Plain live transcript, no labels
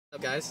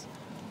What's up, guys?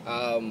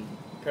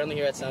 Currently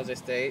here at San Jose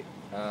State.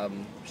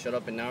 Showed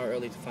up an hour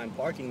early to find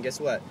parking. Guess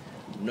what?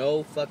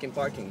 No fucking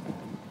parking.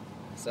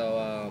 So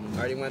I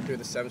already went through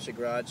the 7th Street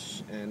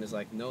garage and there's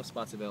like no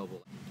spots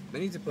available. They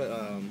need to put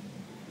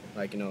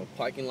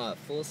parking lot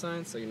full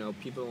signs so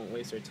people won't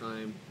waste their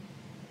time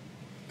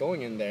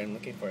going in there and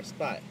looking for a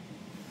spot.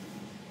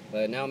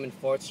 But now I'm in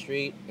 4th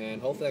Street and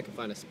hopefully I can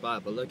find a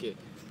spot. But look,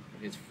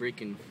 it's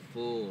freaking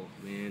full,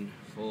 man,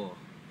 full.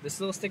 This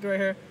little sticker right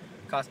here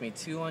cost me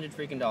 $200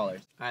 freaking.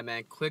 Alright,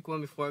 man, quick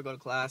one before I go to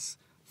class.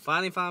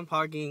 Finally found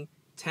parking,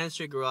 10th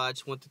Street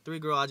garage. Went to 3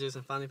 garages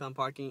and finally found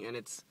parking, and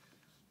it's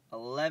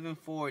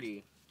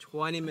 11:40.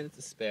 20 minutes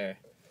to spare.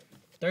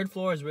 3rd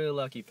floor is really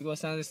lucky. If you go to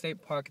San Jose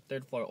State, park at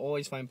 3rd floor.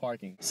 Always find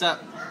parking. What's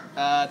up?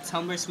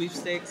 Tumbler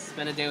sweepstakes.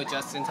 Spend a day with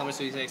Justin. Tumbler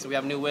sweepstakes. So we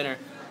have a new winner.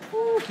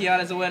 Woo!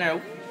 Kiana's a winner.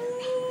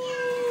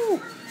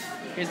 Woo!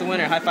 Here's the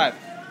winner. High five.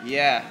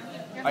 Yeah.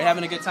 Are you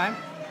having a good time?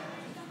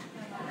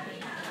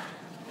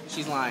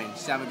 She's lying.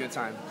 She's having a good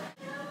time.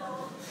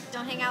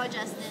 Don't hang out with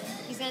Justin.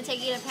 He's gonna take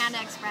you to Panda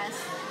Express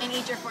and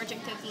eat your fortune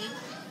cookie.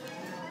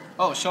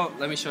 Oh,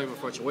 let me show you my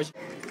fortune.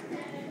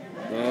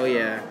 Oh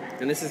yeah,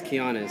 and this is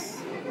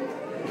Kiana's.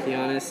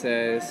 Kiana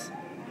says,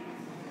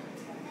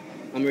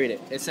 I'm gonna read it.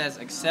 It says,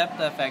 accept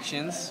the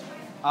affections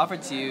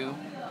offered to you.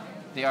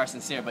 They are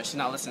sincere, but she's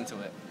not listening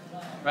to it.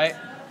 Right?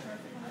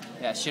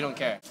 Yeah, she don't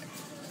care.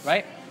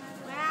 Right?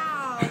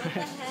 Wow, what the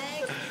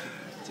heck?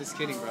 Just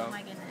kidding, bro. Oh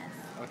my goodness.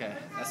 Okay,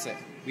 that's it.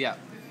 We out.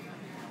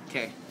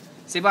 Okay,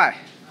 say bye.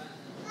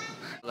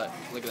 Look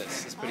at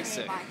this. It's pretty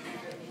sick. Bye.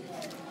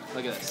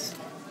 Look at this.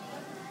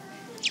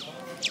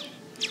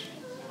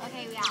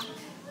 Okay, we out.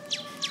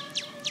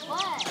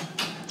 What?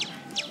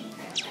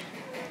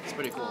 It's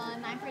pretty cool.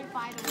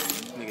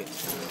 9:45. Let me get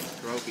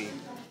trophy.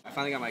 I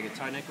finally got my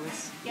guitar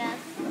necklace. Yes.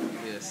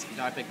 Yes,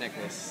 guitar pick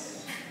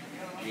necklace.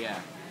 Yeah.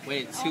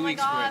 Waited 2 Oh my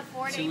weeks God,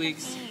 for it. 2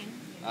 weeks.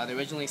 4 They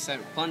originally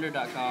sent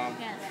panda.com.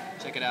 Yes.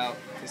 Check it out.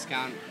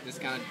 Discounted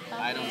Okay,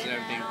 items and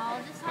everything.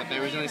 But they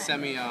originally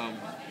sent me a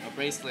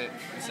bracelet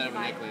instead of a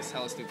necklace.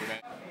 Hella stupid,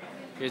 right?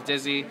 Here's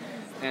Dizzy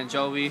and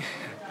Jovi.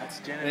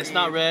 And it's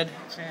not red.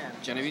 Chan.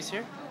 Genevieve's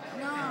here?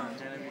 No.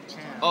 Genevieve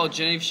Chan. Oh,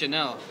 Genevieve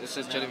Chanel. It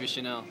says Genevieve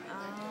Chanel. Oh.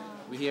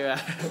 We here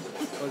at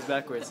it was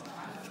backwards.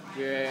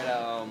 We're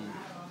at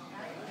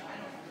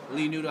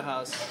Lee Noodle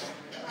House,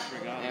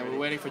 and we're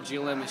waiting for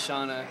GLM and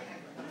Shauna,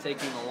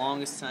 taking the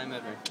longest time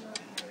ever.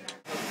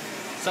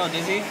 So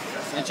Dizzy,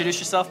 introduce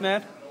yourself,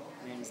 man.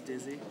 My name's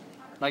Dizzy.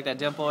 Like that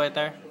dimple right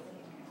there.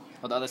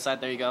 On the other side,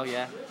 there you go.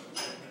 Yeah.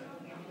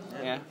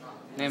 Yeah.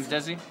 Name's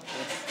Dizzy.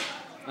 Yes.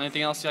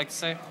 Anything else you like to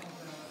say?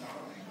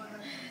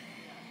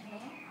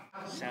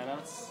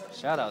 Shoutouts.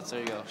 Shoutouts. There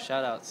you go.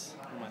 Shoutouts.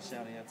 Who am I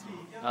shouting out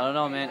to? I don't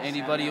know, man.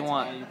 Anybody you All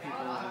want. you people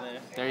over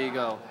there. There you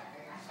go.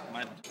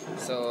 My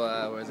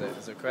So, where is it?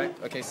 Is it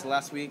correct? Okay, so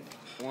last week,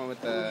 I went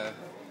with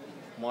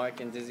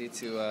Mark and Dizzy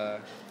to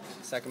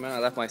Sacramento. I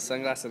left my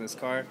sunglasses in his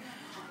car,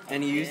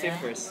 and he used it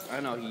first. I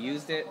don't know, he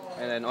used it,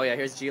 and then, oh yeah,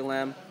 here's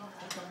GLM.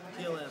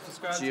 GLM.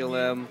 Subscribe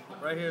GLM. to me.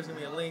 Right here is going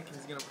to be a link.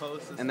 He's going to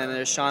post this. And then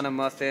there's Shauna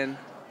Muffin.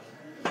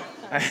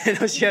 I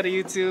know she had a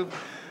YouTube.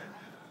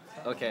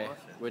 Okay,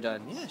 we're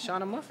done. Yeah,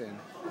 Shauna Muffin.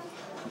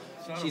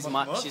 She's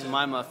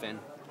my muffin.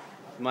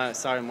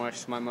 Sorry, Mark,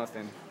 she's my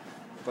muffin.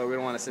 But we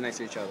don't want to sit next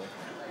to each other.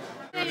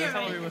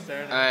 Tell me what's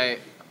there.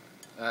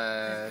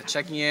 Alright,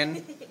 checking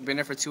in. Been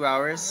there for 2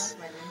 hours.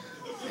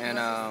 And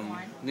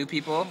new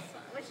people.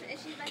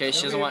 Okay,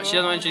 she doesn't want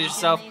to introduce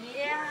herself.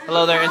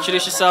 Hello there,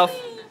 introduce yourself.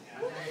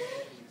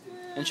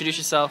 Introduce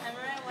yourself.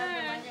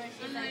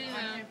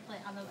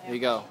 Here you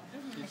go.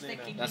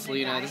 That's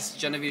Lena. This is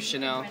Genevieve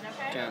Chanel.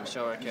 Can't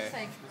show her. Okay.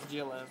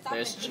 GLM.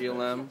 There's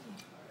GLM.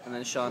 And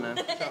then Shauna.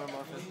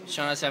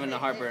 Shauna's having a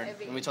heartburn.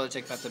 And we told her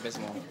to take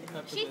Pepto-Bismol.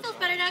 She feels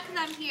better now because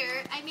I'm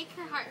here. I make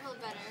her heart feel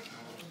better.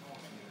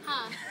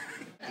 Huh?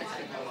 You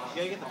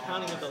gotta get the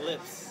pounding of the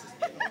lips.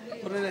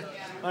 Put it in.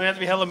 Oh, you have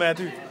to be hella mad,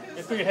 too.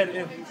 Just put your head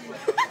in.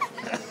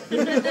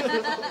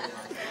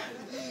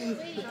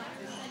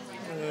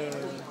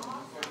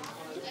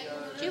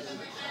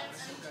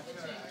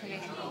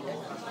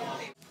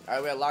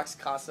 Alright, we're at Locke's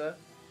Casa.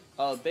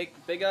 Oh,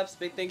 big ups,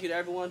 big thank you to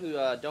everyone who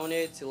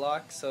donated to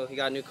Locke. So he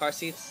got new car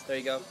seats. There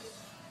you go.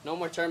 No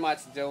more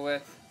termites to deal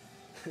with.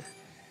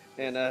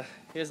 And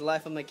here's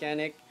Life of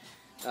Mechanic.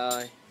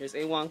 Here's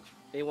A-Wong,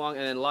 and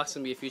then Locke's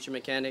gonna be a future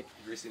mechanic.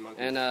 Greasy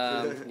monkey. And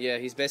yeah,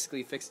 he's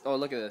basically fixed. Oh,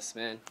 look at this,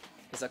 man.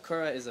 His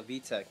Acura is a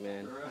VTEC,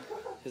 man.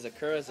 His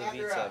Acura is a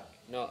VTEC.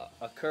 No,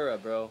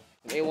 Acura, bro.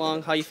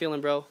 A-Wong, how you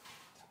feeling, bro?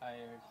 Tired.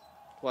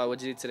 Why?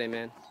 What'd you do today,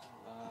 man?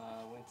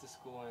 Went to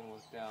school and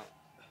worked out.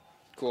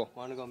 Cool.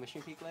 Want to go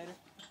Mission Peak later?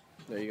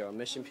 There you go.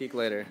 Mission Peak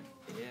later.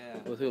 Yeah.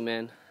 With who,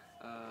 man?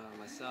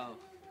 Myself.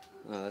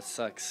 Oh, that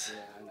sucks.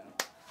 Yeah, I know.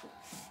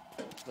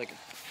 Look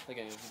at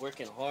him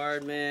working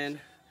hard, man.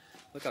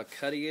 Look how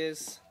cut he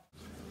is.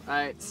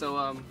 Alright,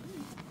 so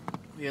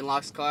we in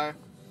Locke's car.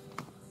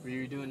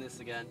 We're doing this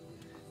again.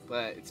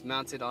 But it's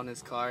mounted on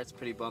his car, it's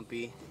pretty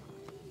bumpy.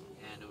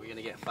 And we're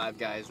gonna get 5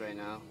 Guys right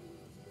now.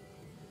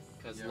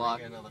 Cause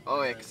Locke.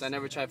 Oh yeah, cause I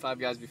never tried 5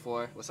 Guys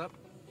before. What's up?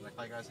 Like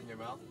 5 guys in your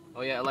mouth?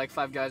 Oh yeah, I like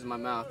 5 guys in my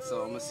mouth,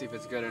 so I'm gonna see if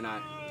it's good or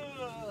not.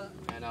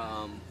 And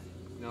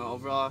you know,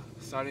 overall,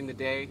 starting the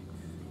day,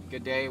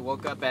 good day.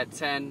 Woke up at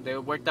 10. They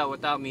worked out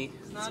without me.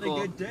 It's not a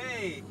good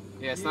day.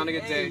 Yeah, it's not a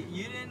good day.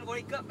 You didn't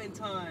wake up in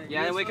time.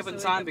 Yeah, I didn't wake up in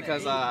time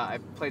because I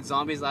played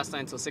zombies last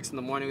night until 6 in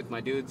the morning with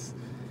my dudes,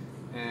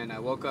 and I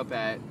woke up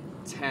at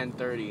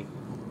 10:30.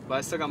 But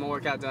I still got my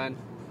workout done.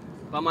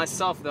 By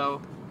myself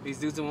though. These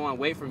dudes didn't want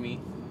to wait for me.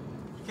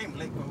 You came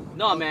late, bro.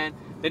 No, man.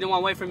 They didn't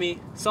want to wait for me.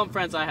 Some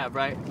friends I have,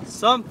 right?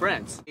 Some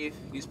friends.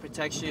 Use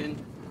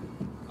protection.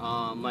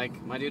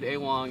 Like my dude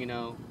A-Wong, you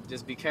know,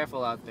 just be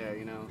careful out there,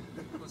 you know.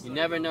 You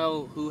never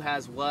know who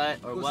has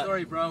what or what.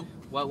 Story, bro.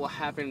 What will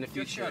happen in the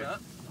future. Shut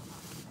up.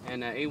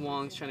 And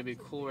A-Wong's trying to be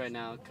cool right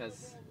now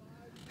because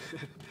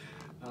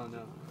I don't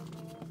know.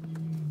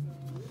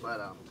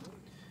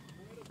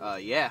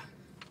 But yeah,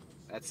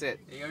 that's it.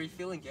 Hey, are you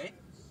feeling gay?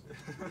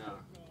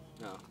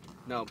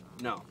 No.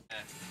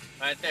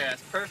 Right there,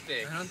 that's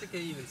perfect. I don't think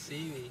they even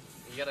see me.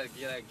 You gotta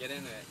get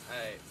into it.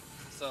 Alright.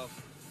 So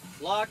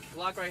Lock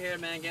right here,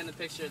 man, get in the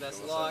picture. That's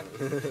Lock.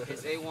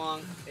 It's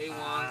A-Wong,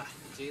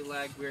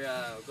 J-Lag. We're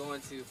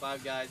going to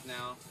 5 Guys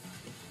now.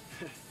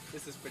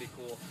 This is pretty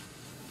cool.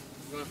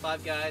 We're going to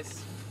 5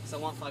 Guys. So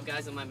I want 5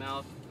 Guys in my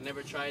mouth. I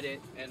never tried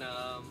it, and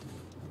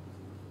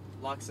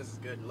Lock says it's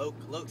good.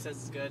 Loke says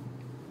it's good.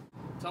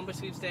 Tumbler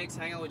sweepstakes,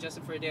 hang out with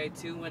Justin for a day.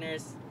 2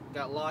 winners.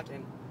 Got Lock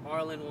and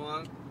Arlen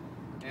Wong,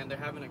 and they're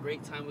having a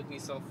great time with me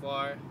so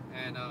far.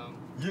 And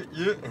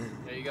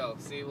there you go.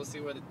 We'll see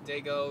where the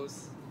day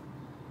goes.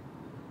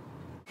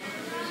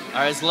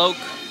 Alright, it's Loke,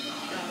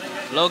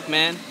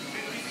 man.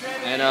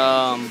 And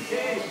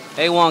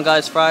A1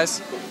 guys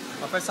fries.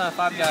 My first time at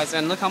 5 Guys,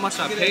 and look how much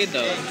I paid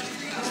though.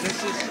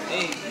 This is,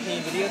 hey, can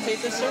you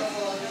videotape this, sir?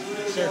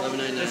 Sure.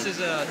 $11.99. This is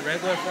a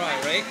regular fry,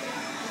 right?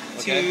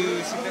 Okay.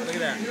 Look at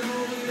that.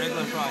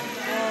 Regular fry.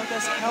 Oh,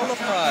 that's hella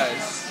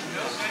fries.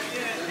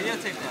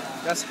 Videotape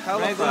that. That's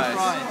hella Regular fries.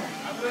 fry.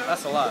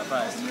 That's a lot of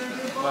fries.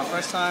 My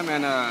first time,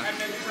 and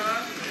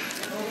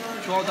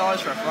 $12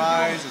 for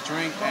fries, a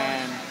drink,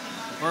 and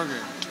a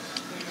burger.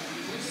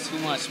 It's too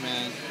much,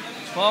 man.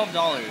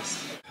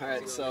 $12.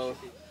 Alright, so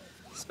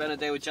spent a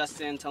day with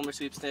Justin, Tumbler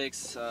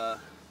sweepstakes.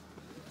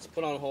 It's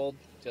put on hold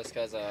just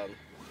because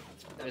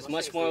there's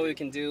much more we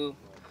can do,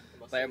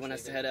 but everyone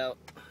has to head out.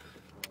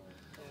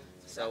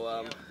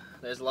 So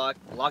there's Lock.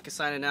 Lock is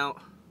signing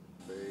out.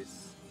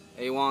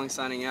 A-Wong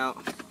signing out.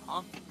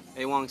 Huh?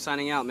 A-Wong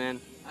signing out, man.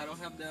 I don't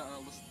have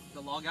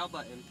the log out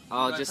button.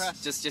 Oh,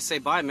 just say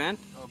bye, man.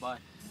 Oh, bye.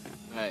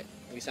 All right,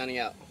 we signing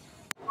out.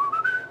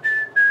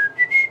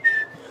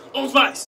 On spice.